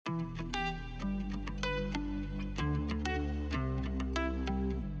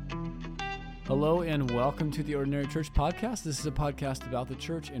Hello and welcome to the Ordinary Church Podcast. This is a podcast about the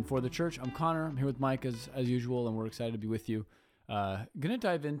church and for the church. I'm Connor. I'm here with Mike as usual, and we're excited to be with you. Going to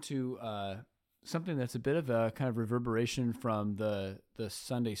dive into something that's a bit of a kind of reverberation from the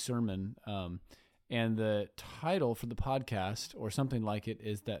Sunday sermon. And the title for the podcast, or something like it,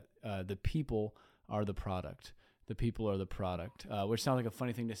 is that the people are the product. The people are the product, which sounds like a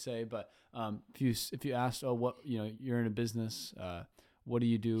funny thing to say, but if you ask, you're in a business, what do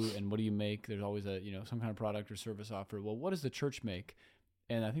you do and what do you make? There's always some kind of product or service offered. Well, what does the church make?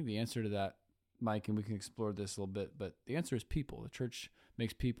 And I think the answer to that, Mike, and we can explore this a little bit, but the answer is people. The church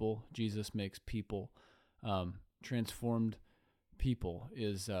makes people. Jesus makes people. Transformed people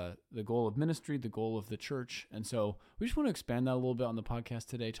is the goal of ministry, the goal of the church. And so we just want to expand that a little bit on the podcast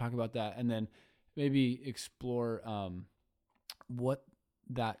today, talk about that, and then maybe explore what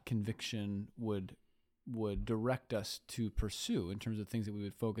that conviction would direct us to pursue in terms of things that we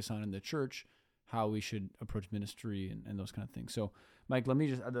would focus on in the church, how we should approach ministry and those kind of things. So, Mike, let me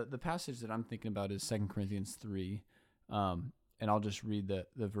just, the passage that I'm thinking about is 2 Corinthians 3, and I'll just read the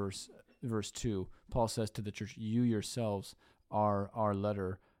verse 2. Paul says to the church, "You yourselves are our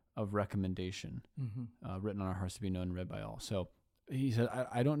letter of recommendation, written on our hearts to be known and read by all." So he said,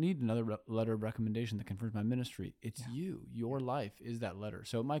 I don't need another letter of recommendation that confirms my ministry. It's you. Your life is that letter.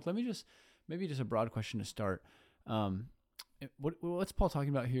 So, Mike, let me maybe just a broad question to start. What's Paul talking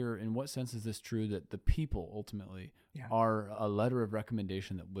about here? In what sense is this true that the people ultimately are a letter of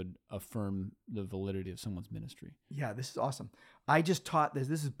recommendation that would affirm the validity of someone's ministry? Yeah, this is awesome. I just taught this.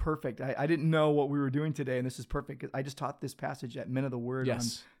 This is perfect. I didn't know what we were doing today, and this is perfect. I just taught this passage at Men of the Word on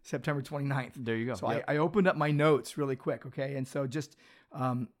September 29th. There you go. So I opened up my notes really quick, okay? And so just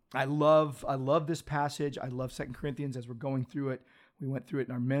I love this passage. I love 2 Corinthians as we're going through it. We went through it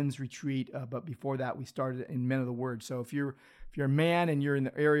in our men's retreat, but before that, we started in Men of the Word. So if you're a man and you're in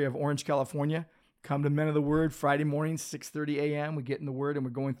the area of Orange, California, come to Men of the Word Friday morning, 6:30 a.m. We get in the Word and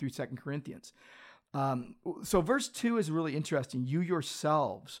we're going through 2 Corinthians. So verse 2 is really interesting. You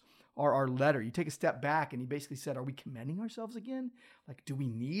yourselves are our letter. You take a step back and he basically said, are we commending ourselves again? Like, do we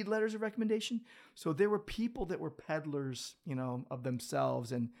need letters of recommendation? So there were people that were peddlers, of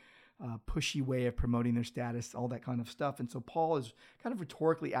themselves and pushy way of promoting their status, all that kind of stuff. And so Paul is kind of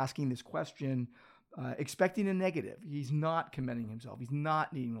rhetorically asking this question, expecting a negative. He's not commending himself. He's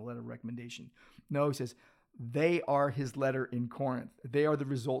not needing a letter of recommendation. No, he says, they are his letter in Corinth. They are the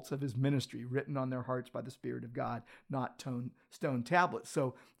results of his ministry, written on their hearts by the Spirit of God, not stone tablets.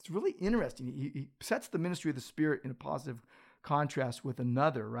 So it's really interesting. He sets the ministry of the Spirit in a positive contrast with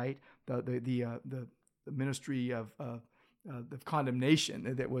another, right? The ministry of the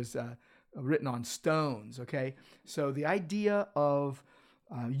condemnation that was written on stones, okay? So the idea of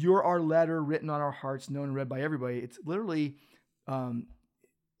you're our letter written on our hearts, known and read by everybody, it's literally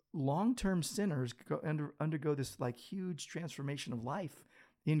long-term sinners undergo this like huge transformation of life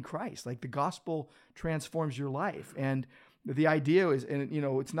in Christ. Like the gospel transforms your life. And the idea is, and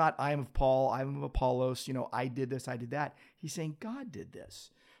it's not I am of Paul, I am of Apollos, I did this, I did that. He's saying God did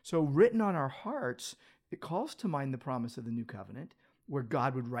this. So written on our hearts, it calls to mind the promise of the new covenant where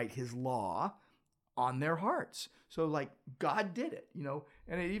God would write his law on their hearts. So like God did it,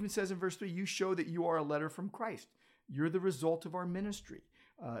 and it even says in verse 3, you show that you are a letter from Christ. You're the result of our ministry.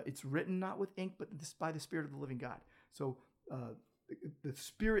 It's written not with ink, but by the Spirit of the living God. So the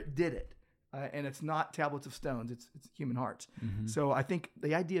Spirit did it. And it's not tablets of stones, it's human hearts. Mm-hmm. So I think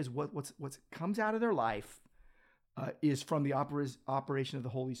the idea is what comes out of their life is from the operation of the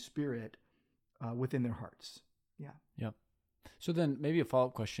Holy Spirit within their hearts. Yeah. Yep. So then maybe a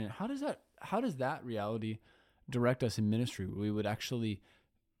follow-up question. How does that reality direct us in ministry? We would actually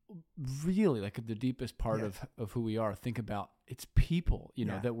really, like at the deepest part of who we are, think about it's people,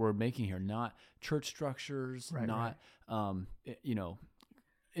 that we're making here, not church structures,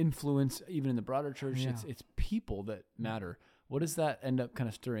 influence even in the broader church. Yeah. It's people that matter. What does that end up kind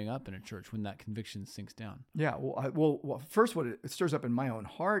of stirring up in a church when that conviction sinks down? Yeah. Well, first what it stirs up in my own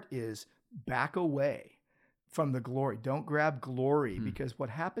heart is back away from the glory. Don't grab glory, because what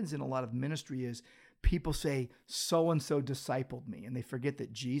happens in a lot of ministry is people say, so-and-so discipled me, and they forget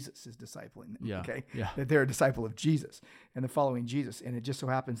that Jesus is discipling them, that they're a disciple of Jesus, and they're following Jesus. And it just so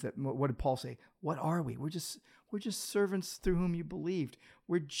happens that, what did Paul say? What are we? We're just servants through whom you believed.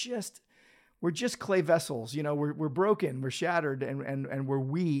 We're just clay vessels. We're broken, we're shattered, and we're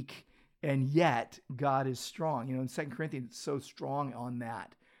weak, and yet God is strong. In 2 Corinthians, it's so strong on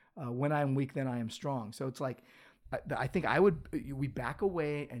that. When I am weak, then I am strong. So it's like, I think we back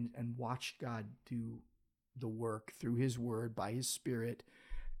away and watch God do the work through his word by his Spirit,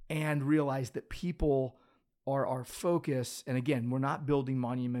 and realize that people are our focus. And again, we're not building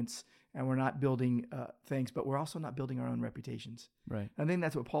monuments and we're not building things, but we're also not building our own reputations. Right. I think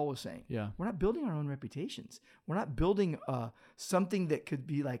that's what Paul was saying. Yeah. We're not building our own reputations. We're not building something that could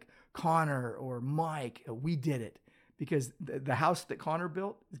be like Connor or Mike. We did it. Because the house that Connor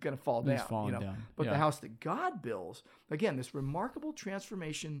built is going to fall down. It's falling down. But the house that God builds, again, this remarkable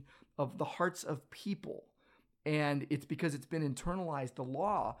transformation of the hearts of people. And it's because it's been internalized, the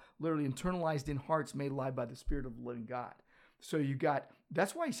law, literally internalized in hearts made alive by the Spirit of the living God. So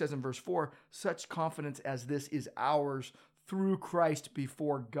that's why he says in verse 4, such confidence as this is ours through Christ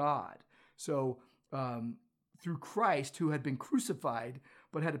before God. So through Christ, who had been crucified,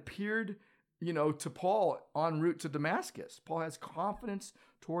 but had appeared to Paul en route to Damascus. Paul has confidence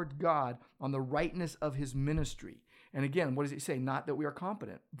toward God on the rightness of his ministry. And again, what does it say? Not that we are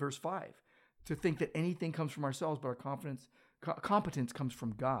competent. Verse 5, to think that anything comes from ourselves, but our competence comes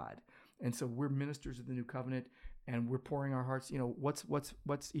from God. And so we're ministers of the new covenant, and we're pouring our hearts.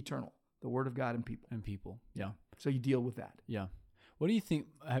 What's eternal? The word of God and people. And people, yeah. So you deal with that. Yeah. What do you think?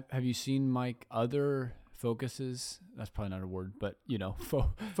 Have you seen, Mike, other focuses? That's probably not a word, but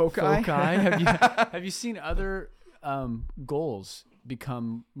foci. Have you seen other goals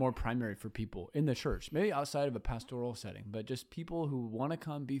become more primary for people in the church? Maybe outside of a pastoral setting, but just people who want to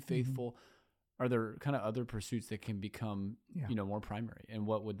come be faithful. Are there kind of other pursuits that can become, more primary? And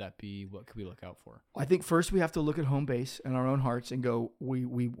what would that be? What could we look out for? I think first we have to look at home base and our own hearts and go,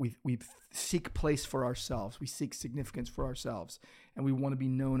 we seek place for ourselves. We seek significance for ourselves. And we want to be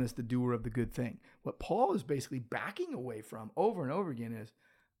known as the doer of the good thing. What Paul is basically backing away from over and over again is,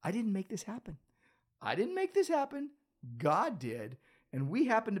 I didn't make this happen. I didn't make this happen. God did. And we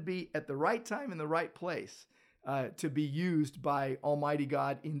happen to be at the right time in the right place to be used by Almighty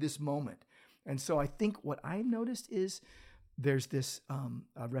God in this moment. And so I think what I've noticed is there's this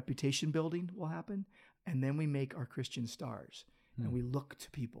reputation building will happen, and then we make our Christian stars, and we look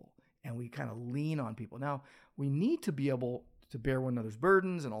to people, and we kind of lean on people. Now, we need to be able to bear one another's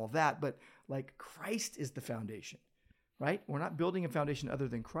burdens and all of that, but like Christ is the foundation, right? We're not building a foundation other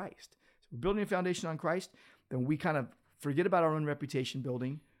than Christ. So we're building a foundation on Christ, then we kind of forget about our own reputation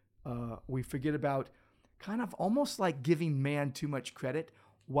building. We forget about kind of almost like giving man too much credit,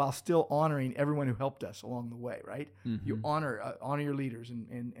 while still honoring everyone who helped us along the way, right? Mm-hmm. You honor your leaders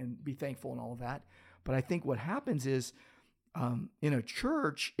and be thankful and all of that. But I think what happens is in a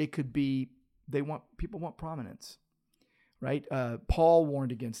church, it could be people want prominence, right? Paul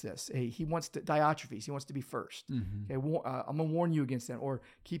warned against this. He wants Diotrephes. He wants to be first. Mm-hmm. Okay, I'm going to warn you against that. Or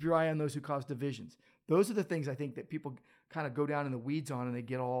keep your eye on those who cause divisions. Those are the things I think that people kind of go down in the weeds on, and they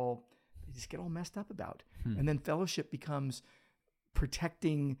just get all messed up about. And then fellowship becomes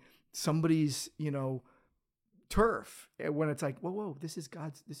protecting somebody's, turf, when it's like, whoa, this is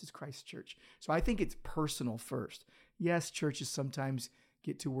Christ's church. So I think it's personal first. Yes, churches sometimes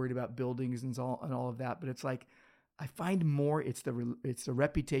get too worried about buildings and all of that, but it's like, I find more it's the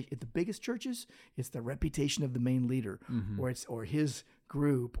reputation. At the biggest churches, it's the reputation of the main leader, or his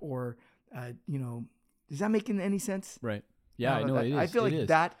group, or does that make any sense? Right. Yeah, I know it is. I feel like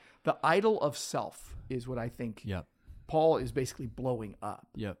that the idol of self is what I think. Yep. Paul is basically blowing up.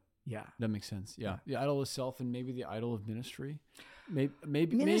 Yep. Yeah. That makes sense. Yeah. The idol of self, and maybe the idol of ministry.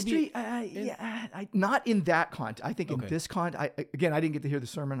 Maybe ministry. Not in that context. I think in this context. Again, I didn't get to hear the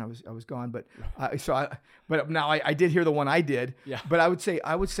sermon. I was gone, but but now I did hear the one I did. Yeah. But I would say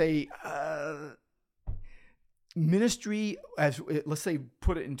ministry, as let's say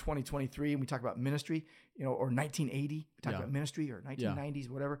put it in 2023, and we talk about ministry, or 1980. We talk about ministry, or 1990s,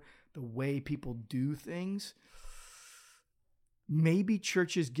 whatever. The way people do things. Maybe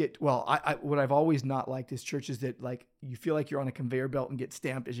churches what I've always not liked is churches that like you feel like you're on a conveyor belt and get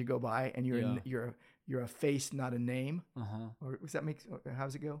stamped as you go by, and you're a face, not a name. Or does that make? How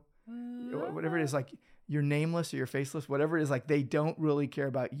does it go? Whatever it is, like you're nameless or you're faceless, whatever it is, like they don't really care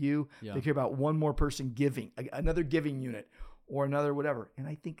about you. Yeah. They care about one more person giving, another giving unit, or another whatever. And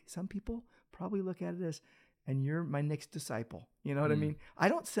I think some people probably look at it as, and you're my next disciple. You know what I mean? I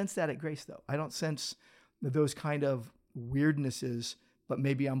don't sense that at Grace, though. I don't sense those kind of weirdnesses, but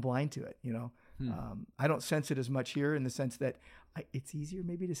maybe I'm blind to it. I don't sense it as much here, in the sense that it's easier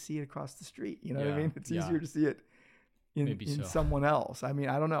maybe to see it across the street. You know what I mean? It's easier to see it in someone else. I mean,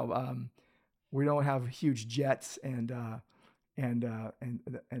 I don't know. We don't have huge jets and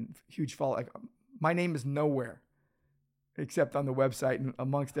huge follow. Like, my name is nowhere except on the website and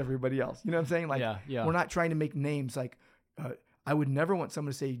amongst everybody else. You know what I'm saying? Like, we're not trying to make names. Like, I would never want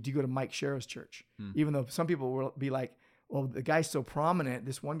someone to say, do you go to Mike Sherrow's church? Even though some people will be like, well, the guy's so prominent.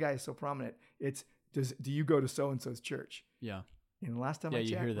 This one guy is so prominent. Do you go to so-and-so's church? Yeah. And last time I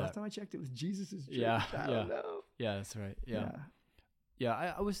checked, it was Jesus's church. I don't know. Yeah, that's right. Yeah.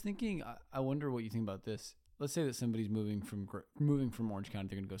 Yeah, I was thinking, I wonder what you think about this. Let's say that somebody's moving from Orange County,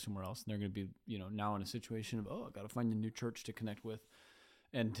 they're going to go somewhere else, and they're going to be, now in a situation of, I got to find a new church to connect with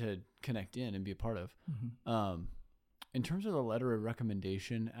and to connect in and be a part of. Mm-hmm. In terms of the letter of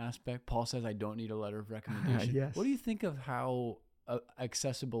recommendation aspect, Paul says, I don't need a letter of recommendation. Yes. What do you think of how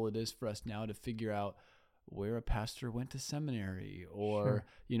accessible it is for us now to figure out where a pastor went to seminary or,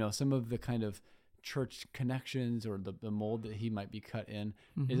 some of the kind of church connections or the mold that he might be cut in?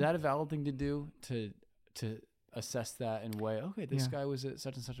 Mm-hmm. Is that a valid thing to do to assess that and weigh, okay, this guy was at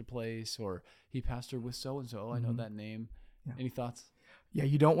such and such a place, or he pastored with so-and-so. I know that name. Yeah. Any thoughts? Yeah,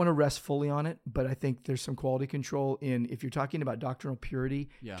 you don't want to rest fully on it, but I think there's some quality control in, if you're talking about doctrinal purity,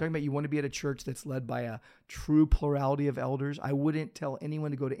 you're talking about you want to be at a church that's led by a true plurality of elders. I wouldn't tell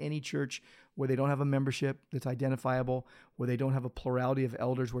anyone to go to any church where they don't have a membership that's identifiable, where they don't have a plurality of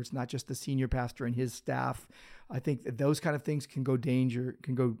elders, where it's not just the senior pastor and his staff. I think that those kind of things can go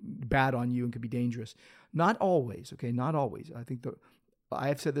bad on you and can be dangerous. Not always, okay? Not always. I think I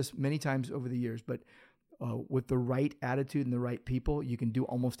have said this many times over the years, but with the right attitude and the right people, you can do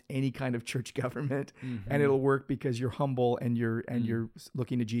almost any kind of church government, and it'll work because you're humble and you're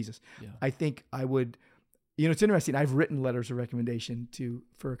looking to Jesus. Yeah. I think I would, it's interesting. I've written letters of recommendation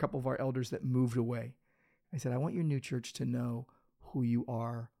for a couple of our elders that moved away. I said, I want your new church to know who you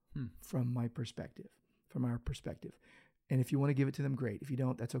are from my perspective, from our perspective. And if you want to give it to them, great. If you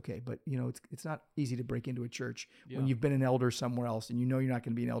don't, that's okay. But it's not easy to break into a church when you've been an elder somewhere else and you're not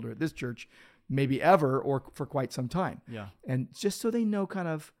going to be an elder at this church, maybe ever or for quite some time. Yeah. And just so they know kind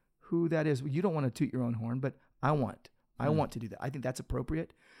of who that is. You don't want to toot your own horn, but I want to do that. I think that's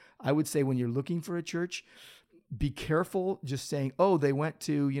appropriate. I would say when you're looking for a church, be careful just saying, oh, they went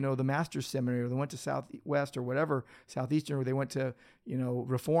to, the Master's Seminary, or they went to Southwest or whatever, Southeastern, or they went to,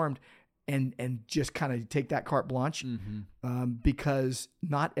 Reformed, and just kind of take that carte blanche, because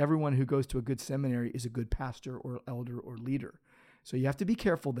not everyone who goes to a good seminary is a good pastor or elder or leader. So you have to be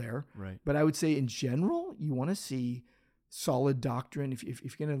careful there. Right. But I would say in general, you want to see solid doctrine. If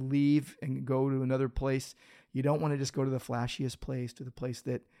you're going to leave and go to another place, you don't want to just go to the flashiest place, to the place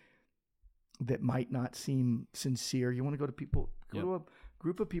that might not seem sincere. You want to go to a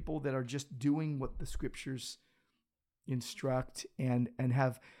group of people that are just doing what the scriptures instruct and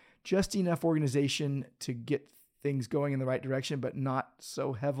have just enough organization to get things going in the right direction, but not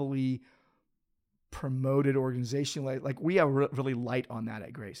so heavily promoted organization. Like we are really light on that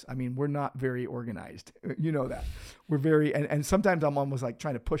at Grace. I mean, we're not very organized. You know that. We're very, and sometimes I'm almost like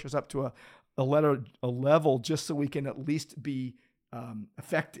trying to push us up to a level just so we can at least be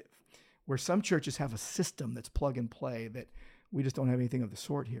effective. Where some churches have a system that's plug and play that we just don't have anything of the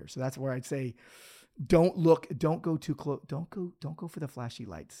sort here. So that's where I'd say, don't go too close. Don't go for the flashy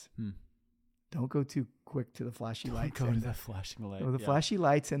lights. Don't go too quick to the flashy lights. Go to the flashing light. The flashy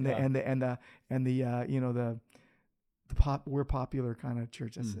lights and the we're popular kind of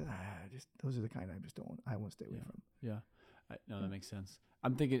church. That's those are the kind I want to stay away from. Yeah. No, that makes sense.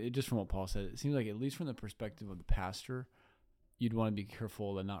 I'm thinking just from what Paul said, it seems like at least from the perspective of the pastor, you'd want to be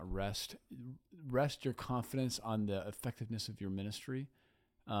careful to not rest your confidence on the effectiveness of your ministry,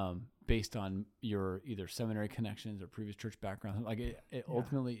 based on your either seminary connections or previous church background. Like it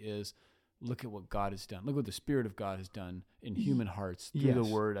ultimately is, look at what God has done. Look what the Spirit of God has done in human hearts through the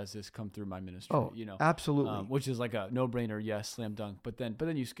Word as this come through my ministry. Oh, absolutely. Which is like a no-brainer, yes, slam dunk. But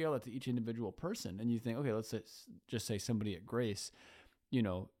then you scale it to each individual person, and you think, okay, let's just say somebody at Grace,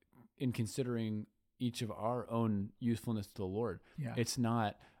 in considering each of our own usefulness to the Lord. Yeah. It's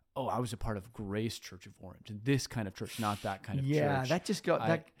not, I was a part of Grace Church of Orange, and this kind of church, not that kind of church. Yeah, that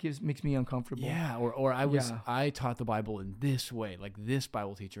just makes me uncomfortable. Yeah, or I taught the Bible in this way, like this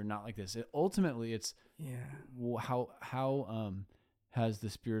Bible teacher, not like this. Ultimately, it's how has the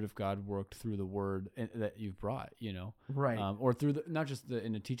Spirit of God worked through the Word that you've brought, right? Or through not just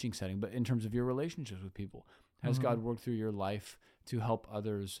in a teaching setting, but in terms of your relationships with people. Has God worked through your life to help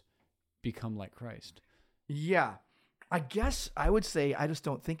others become like Christ? Yeah. I guess I would say I just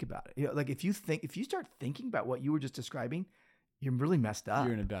don't think about it. Like if you start thinking about what you were just describing, you're really messed up.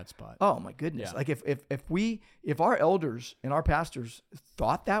 You're in a bad spot. Oh my goodness. Yeah. Like if our elders and our pastors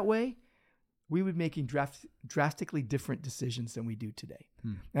thought that way, we would be making drastically different decisions than we do today.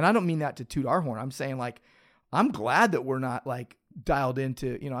 And I don't mean that to toot our horn. I'm saying like, I'm glad that we're not like dialed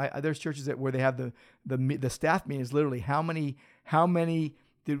into, there's churches where they have the staff meeting is literally how many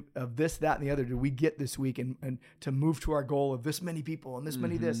of this, that, and the other do we get this week, and to move to our goal of this many people and this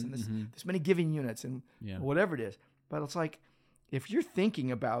many this and this many giving units and whatever it is. But it's like, if you're thinking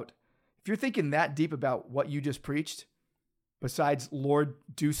that deep about what you just preached, besides Lord,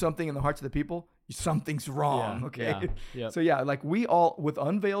 do something in the hearts of the people, something's wrong. Okay. Yeah. So like we all with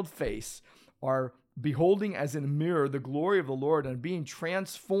unveiled face are beholding as in a mirror the glory of the Lord and being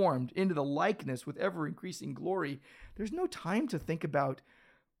transformed into the likeness with ever increasing glory. There's no time to think about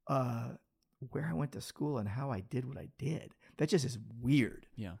where I went to school and how I did what I did. That just is weird.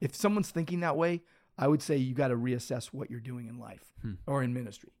 Yeah. If someone's thinking that way, I would say you got to reassess what you're doing in life or in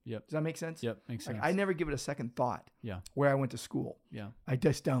ministry. Yep. Does that make sense? Yep. Makes sense. I never give it a second thought. Yeah. Where I went to school. Yeah. I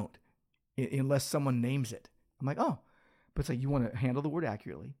just don't, unless someone names it. I'm like, oh, but it's like you want to handle the word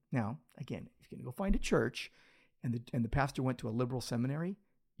accurately. Now, again, if you're going to go find a church and the pastor went to a liberal seminary,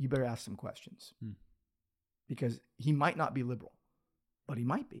 you better ask some questions because he might not be liberal, but he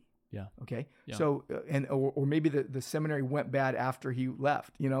might be. Yeah. Okay. Yeah. So, or maybe the seminary went bad after he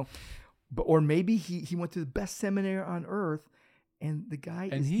left, but, or maybe he went to the best seminary on earth and the guy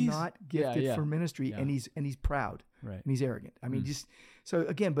is not gifted for ministry and he's proud and he's arrogant. I mean, so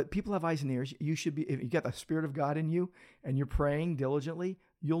again, but people have eyes and ears. You should be, if you got the Spirit of God in you and you're praying diligently,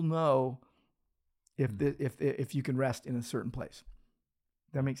 you'll know if you can rest in a certain place.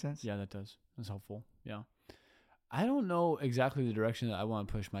 That makes sense? Yeah, that does. That's helpful. Yeah. I don't know exactly the direction that I want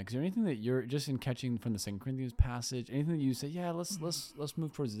to push, Mike. Is there anything that you're just in catching from the 2 Corinthians passage? Anything that you say, yeah, let's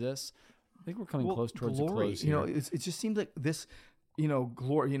move towards this? I think we're coming close towards the close here. It just seems like this,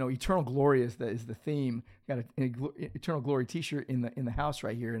 glory, eternal glory is the theme. Got an eternal glory T-shirt in the house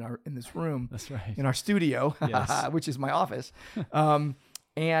right here in this room. That's right. In our studio, which is my office,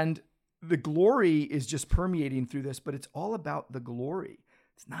 and the glory is just permeating through this. But it's all about the glory.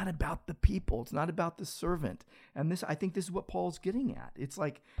 It's not about the people. It's not about the servant. And I think this is what Paul's getting at. It's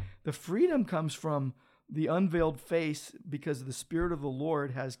like the freedom comes from the unveiled face because the Spirit of the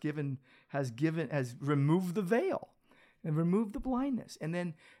Lord has removed the veil and removed the blindness. And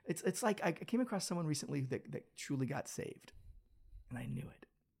then it's like I came across someone recently that truly got saved, and I knew it.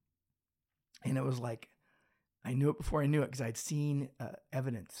 And it was like I knew it before I knew it because I'd seen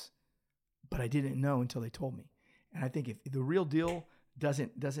evidence, but I didn't know until they told me. And I think if the real deal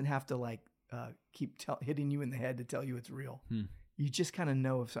doesn't have to keep hitting you in the head to tell you it's real. You just kind of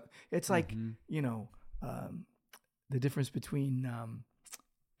know if it's like the difference between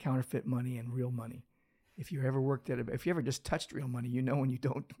counterfeit money and real money. If you ever if you ever just touched real money,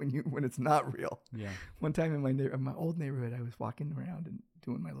 when it's not real. Yeah. One time in my old neighborhood, I was walking around and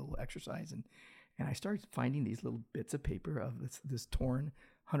doing my little exercise, and I started finding these little bits of paper of this torn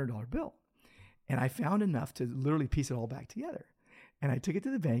 $100 bill, and I found enough to literally piece it all back together. And I took it to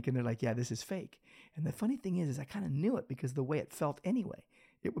the bank, and they're like, "Yeah, this is fake." And the funny thing is I kind of knew it because the way it felt anyway.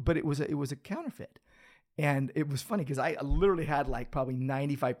 But it was a counterfeit, and it was funny because I literally had probably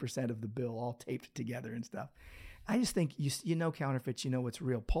 95% of the bill all taped together and stuff. I just think counterfeits, what's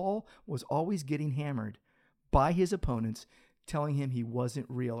real. Paul was always getting hammered by his opponents, telling him he wasn't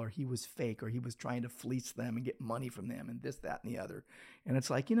real or he was fake or he was trying to fleece them and get money from them and this, that, and the other. And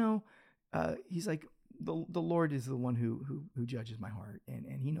it's like he's like. The Lord is the one who judges my heart,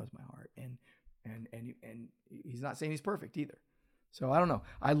 and he knows my heart, and he's not saying he's perfect either. So I don't know.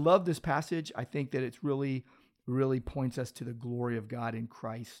 I love this passage. I think that it's really, really points us to the glory of God in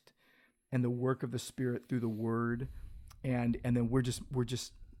Christ and the work of the Spirit through the Word, and then we're just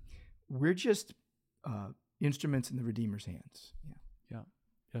instruments in the Redeemer's hands. Yeah,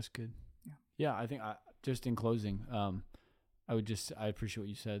 that's good. Yeah. I think just in closing, I appreciate what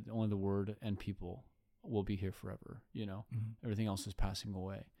you said. Only the Word and people will be here forever. Everything else is passing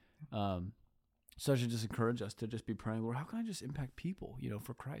away. So I should just encourage us to just be praying, Lord, how can I just impact people,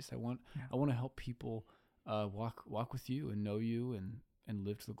 for Christ? I want to help people walk with you and know you and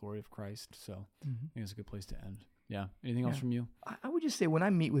live to the glory of Christ. So I think it's a good place to end. Yeah. Anything else from you? I would just say when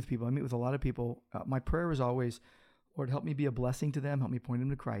I meet with people, I meet with a lot of people, my prayer is always, Lord, help me be a blessing to them. Help me point them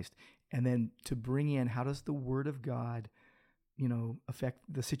to Christ. And then to bring in, how does the Word of God affect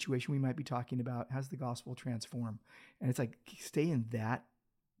the situation we might be talking about? How's the gospel transform? And it's like, stay in that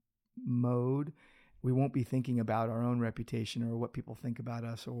mode. We won't be thinking about our own reputation or what people think about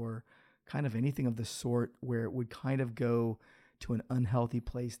us or kind of anything of the sort where it would kind of go to an unhealthy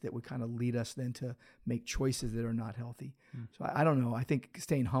place that would kind of lead us then to make choices that are not healthy. So I don't know. I think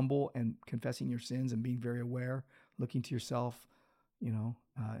staying humble and confessing your sins and being very aware, looking to yourself, and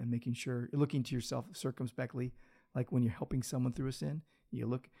making sure, looking to yourself circumspectly. Like when you're helping someone through a sin, you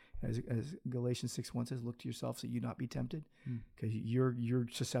look, as Galatians 6:1 says, look to yourself so you not be tempted, because you're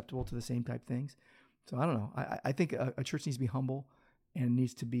susceptible to the same type things. So I don't know. I think a church needs to be humble and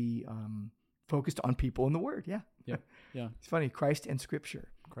needs to be focused on people and the Word. Yeah. It's funny. Christ and Scripture.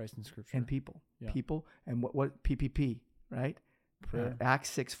 And people. Yeah. People and what PPP, right? Prayer. Acts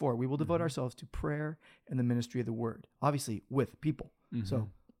 6:4. We will devote ourselves to prayer and the ministry of the word, obviously with people. So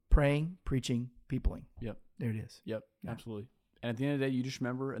praying, preaching, peopling. Yep. There it is. Yep. Yeah. Absolutely. And at the end of the day, you just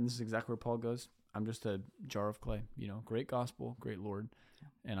remember, and this is exactly where Paul goes, I'm just a jar of clay, great gospel, great Lord.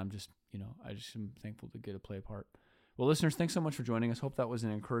 And I'm just, I just am thankful to get to play a part. Well, listeners, thanks so much for joining us. Hope that was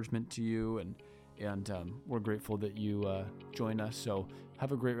an encouragement to you, and we're grateful that you joined us. So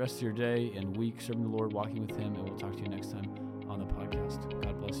have a great rest of your day and week serving the Lord, walking with Him, and we'll talk to you next time on the podcast.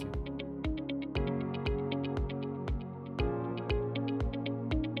 God bless you.